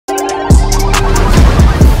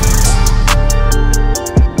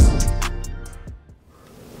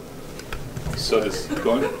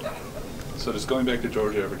So does going back to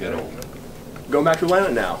Georgia ever get old? Going back to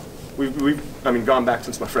Atlanta now. We've gone back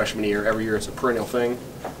since my freshman year. Every year it's a perennial thing,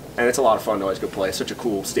 and it's a lot of fun to always go play. It's such a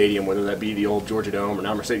cool stadium, whether that be the old Georgia Dome or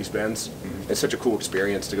now Mercedes-Benz. It's such a cool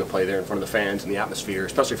experience to go play there in front of the fans and the atmosphere,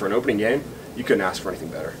 especially for an opening game. You couldn't ask for anything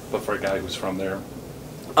better. But for a guy who's from there?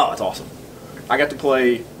 Oh, it's awesome. I got to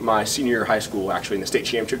play my senior year of high school actually in the state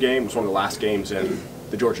championship game. It was one of the last games in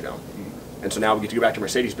the Georgia Dome. And so now we get to go back to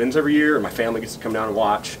Mercedes-Benz every year, and my family gets to come down and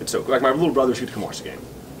watch. It's so cool. Like my little brothers get to come watch the game.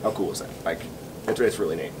 How cool is that? Like, it's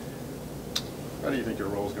really neat. How do you think your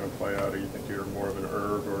role is going to play out? Do you think you're more of an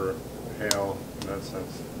Irv or a Hale in that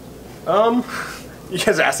sense? You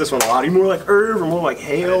guys ask this one a lot. Are you more like Irv or more like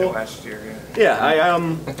Hale? Last year, Yeah, I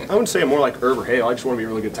wouldn't say I'm more like Irv or Hale. I just want to be a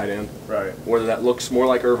really good tight end. Right. Whether that looks more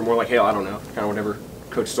like Irv or more like Hale, I don't know. Kind of whatever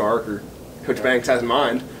Coach Stark or Coach Banks has in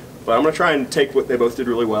mind. But I'm going to try and take what they both did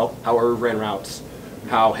really well, how Irv ran routes,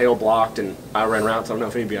 how Hale blocked and I ran routes. I don't know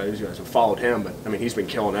if anybody of you guys have followed him, but I mean, he's been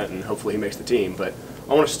killing it, and hopefully he makes the team. But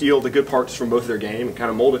I want to steal the good parts from both their game and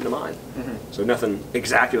kind of mold it into mine. So nothing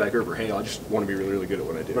exactly like Irv or Hale. I just want to be really, really good at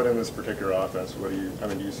what I do. But in this particular offense, what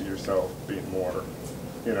do you see yourself being more,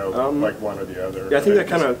 like one or the other? Yeah, I think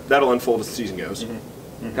that'll unfold as the season goes.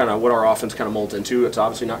 Kind of what our offense kind of molds into. It's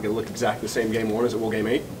obviously not going to look exactly the same game 1 as it will game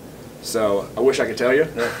 8. So I wish I could tell you.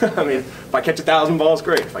 I mean, if I catch 1,000 balls,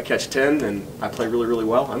 great. If I catch 10 and I play really, really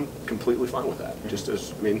well, I'm completely fine with that. Just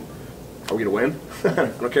as, are we going to win? I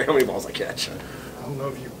don't care how many balls I catch. I don't know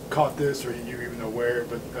if you caught this or you even aware,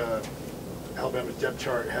 but Alabama's depth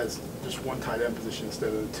chart has just one tight end position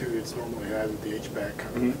instead of the 2 it's normally had with the H-back.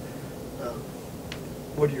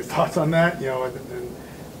 What are your thoughts on that?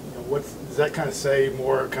 What does that kind of say?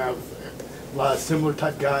 More kind of a lot of similar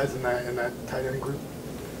type guys in that tight end group.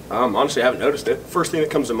 Honestly, I haven't noticed it. First thing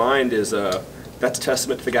that comes to mind is that's a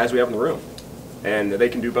testament to the guys we have in the room, and they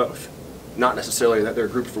can do both. Not necessarily that they're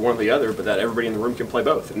grouped for one or the other, but that everybody in the room can play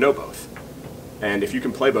both and know both. And if you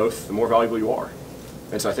can play both, the more valuable you are.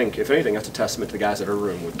 And so I think, if anything, that's a testament to the guys that are in the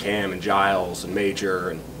room with Cam and Giles and Major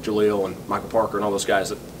and Jaleel and Michael Parker and all those guys,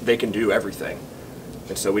 that they can do everything.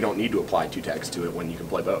 And so we don't need to apply 2 tags to it when you can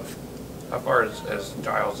play both. How far is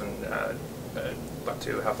Giles and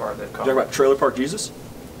Batu, how far have they come? You talking about Trailer Park Jesus?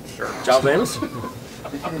 Sure. Giles Amos?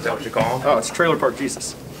 Is that what you call him? Oh, it's Trailer Park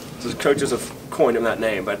Jesus. So the coaches have coined him that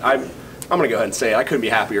name, but I'm going to go ahead and say it. I couldn't be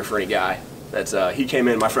happier for any guy. He came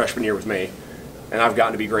in my freshman year with me, and I've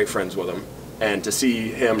gotten to be great friends with him. And to see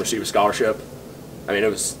him receive a scholarship,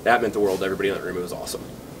 that meant the world to everybody in that room. It was awesome.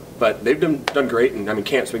 But they've done great, and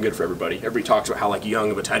camp's been good for everybody. Everybody talks about how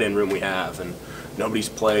young of a tight end room we have, and nobody's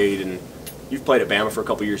played. And you've played at Bama for a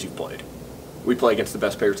couple years. You've played. We play against the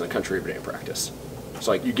best players in the country every day in practice.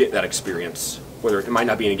 So you get that experience. Whether it might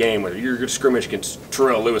not be in a game, whether you're going to scrimmage against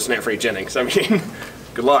Terrell Lewis and Anthony Jennings.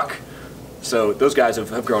 Good luck. So those guys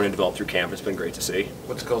have grown and developed through camp. It's been great to see.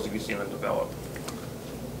 What skills have you seen them develop?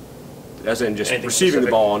 As in just Anything receiving specific?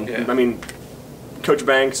 the ball. And, Yeah. Coach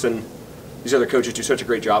Banks and these other coaches do such a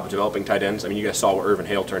great job of developing tight ends. You guys saw what Irv and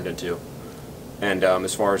Hale turned into. And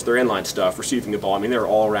as far as their inline stuff, receiving the ball, they're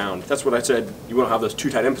all around. That's what I said. You want to have those 2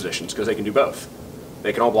 tight end positions because they can do both.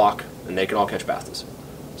 They can all block and they can all catch passes.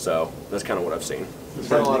 So that's kind of what I've seen. Is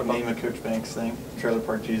that a lot of name a Coach Banks thing? Trailer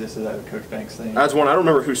Park Jesus, is that a Coach Banks thing? That's one. I don't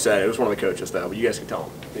remember who said it. It was one of the coaches though. But you guys can tell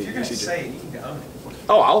them. If you're going to say it, you can own it.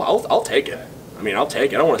 Oh, I'll take it. I'll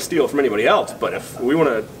take it. I don't want to steal from anybody else. But if we want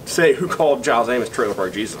to say who called Giles Amos Trailer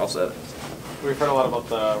Park Jesus, I'll say it. We've heard a lot about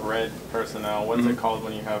the red personnel. What's it called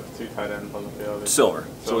when you have 2 tight ends on the field? Silver.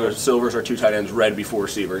 So silvers are 2 tight ends, red before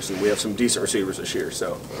receivers, and we have some decent receivers this year.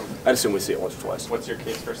 So I'd assume we see it once or twice. What's your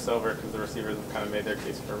case for silver? Because the receivers have kind of made their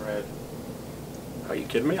case for red. Are you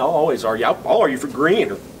kidding me? I'll always argue. I'll argue for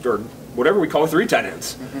green or whatever we call 3 tight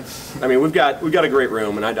ends. We've got a great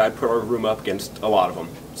room, and I'd put our room up against a lot of them.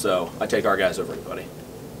 So I take our guys over anybody.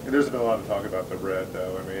 And there's been a lot of talk about the red,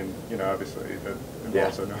 though. Obviously, it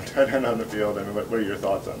involves no tight end on the field. What are your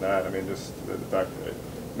thoughts on that? Just the fact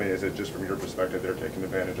that, is it just from your perspective they're taking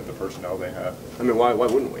advantage of the personnel they have? Why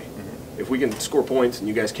wouldn't we? If we can score points and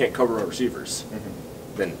you guys can't cover our receivers,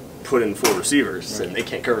 then put in 4 receivers and they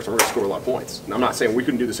can't cover, so we're going to score a lot of points. And I'm not saying we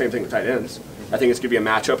couldn't do the same thing with tight ends. I think it's going to be a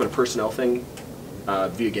matchup and a personnel thing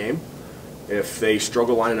via game. If they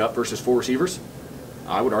struggle lining up versus 4 receivers,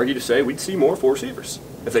 I would argue to say we'd see more 4 receivers.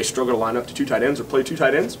 If they struggle to line up to 2 tight ends or play 2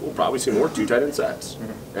 tight ends, we'll probably see more 2 tight end sets.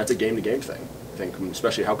 That's a game-to-game thing. I think,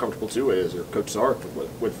 especially how comfortable Tua is or Coach Sark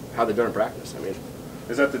with how they've done in practice.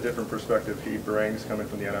 Is that the different perspective he brings coming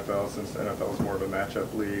from the NFL, since the NFL is more of a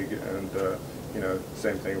matchup league, and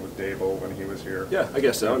same thing with Dable when he was here? Yeah, I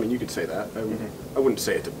guess so. You could say that. I wouldn't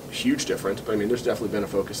say it's a huge difference, but there's definitely been a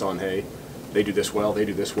focus on, hey, they do this well,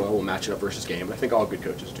 we'll match it up versus game. I think all good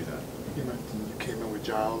coaches do that. You mentioned you came in with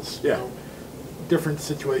Giles. Yeah. You know, different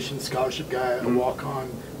situation, scholarship guy, a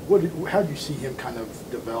walk-on. How do you see him kind of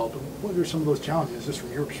develop? And what are some of those challenges, just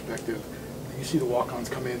from your perspective? You see the walk-ons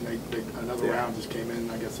come in, another round just came in,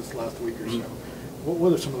 I guess this last week or so.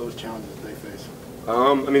 What are some of those challenges they face?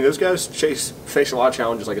 I mean, those guys face a lot of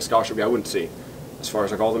challenges like a scholarship guy wouldn't see, as far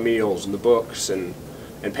as like all the meals and the books and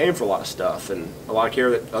paying for a lot of stuff and a lot of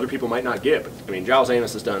care that other people might not get. But, I mean, Giles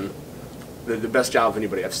Amos has done the best job of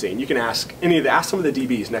anybody I've seen. You can ask some of the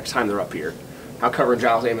DBs next time they're up here how covering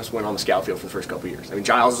Giles Amos went on the scout field for the first couple of years. I mean,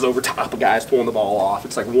 Giles is over top of guys pulling the ball off.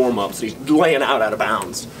 It's like warm-ups. He's laying out of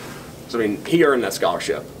bounds. So, I mean, he earned that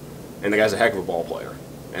scholarship, and the guy's a heck of a ball player.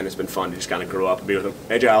 And it's been fun to just kind of grow up and be with him.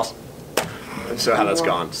 Hey, Giles. And so how that's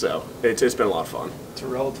gone. So it's been a lot of fun.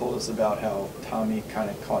 Terrell told us about how Tommy kind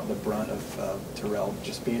of caught the brunt of Terrell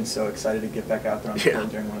just being so excited to get back out there on the field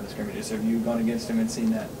during one of the scrimmages. Have you gone against him and seen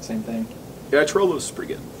that same thing? Yeah, Terrell was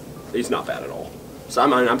pretty good. He's not bad at all. So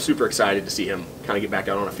I'm super excited to see him kind of get back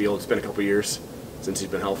out on a field. It's been a couple years since he's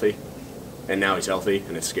been healthy, and now he's healthy,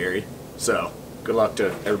 and it's scary. So good luck to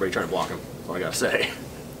everybody trying to block him. That's all I got to say.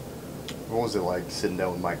 What was it like sitting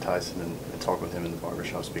down with Mike Tyson and talking with him in the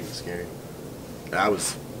barbershop, speaking of scary?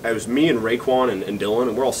 It was me and Raekwon and Dylan,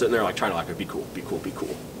 and we're all sitting there like trying to like be cool.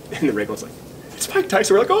 And then Raekwon's like, "It's Mike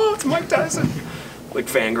Tyson." We're like, "Oh, it's Mike Tyson!" Like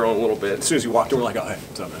fangirling a little bit. As soon as we walked in, we're like, "Oh, hey,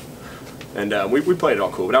 what's up, man?" And we played it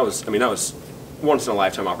all cool. But that was once in a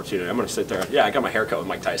lifetime opportunity. I'm gonna sit there. Yeah, I got my hair cut with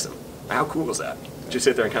Mike Tyson. How cool was that? Just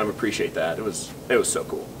sit there and kind of appreciate that. It was so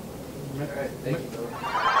cool. Thank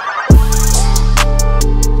you.